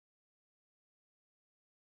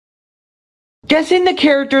Guessing the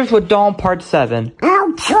characters with Dawn Part 7.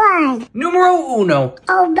 I'll try. Numero uno.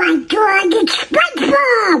 Oh my god, it's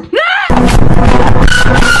SpongeBob!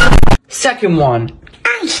 Second one.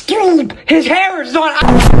 Ice cream. His hair is on.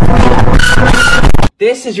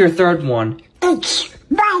 This is your third one. It's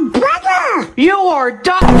my brother! You are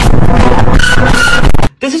done.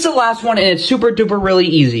 This is the last one, and it's super duper really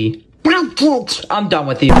easy. Thank you. I'm done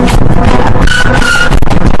with you.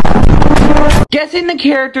 Guessing the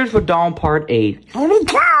characters with Dawn Part 8. Here we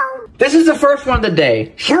go. This is the first one of the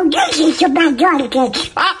day. So this is the magnetic.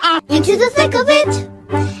 Into the thick of it.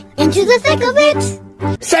 Into the thick of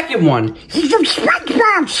it. Second one. He's from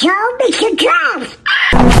SpongeBob, so Mr. Krabs.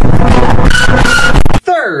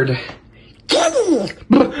 Third. Kitty.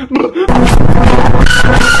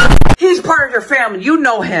 He's part of your family. You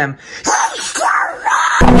know him. He's so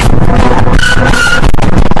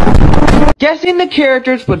Guessing the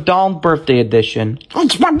characters with Dawn Birthday Edition.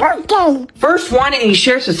 It's my birthday. First one, and he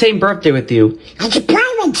shares the same birthday with you. It's a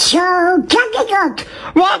pirate, so check it out.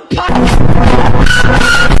 Wrong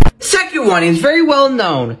pirate. Second one, he's very well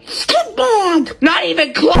known. Skidman. Not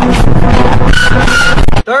even close.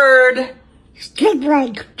 Third.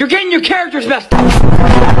 Skidman. You're getting your characters messed up.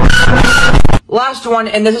 Last one,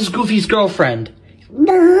 and this is Goofy's girlfriend.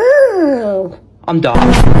 No. I'm done.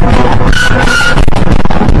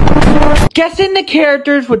 Guessing the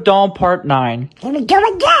characters with Dawn Part 9. Here we go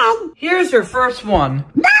again. Here's your first one.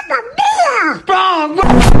 Mamma Mia. Wrong.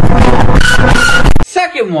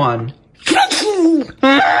 Second one. Trixie.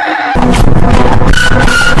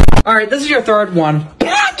 Alright, this is your third one.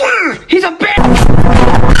 Panda. He's a bitch.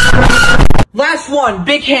 Last one,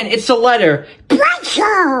 big hint, it's the letter.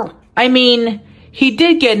 Bronco. I mean, he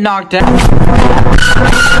did get knocked out.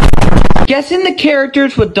 Guessing the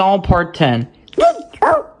characters with Dawn Part 10.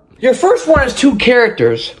 Oh. Your first one is 2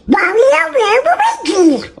 characters. Mario and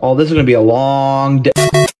Luigi. Oh, this is gonna be a long day.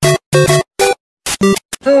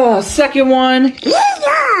 Oh, second one. Yeah.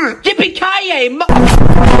 Yippee-ki-yay!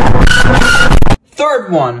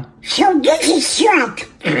 Third one. So this is Shrek.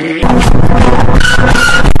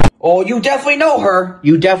 Oh, you definitely know her.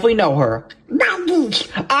 You definitely know her. Maggie.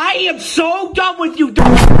 I am so done with you.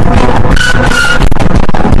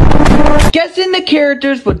 Guessing the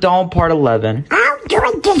characters with Dawn Part 11. I'll do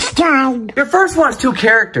it this time. Your first one is 2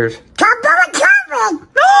 characters. Combo and Kevin.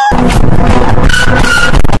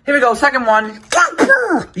 Here we go, second one.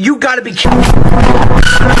 Deadpool. You gotta be kidding.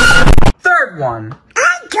 Third one.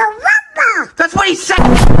 Uncle Rumba. That's what he said.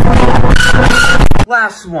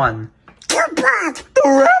 Last one. Tupac. The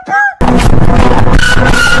rapper?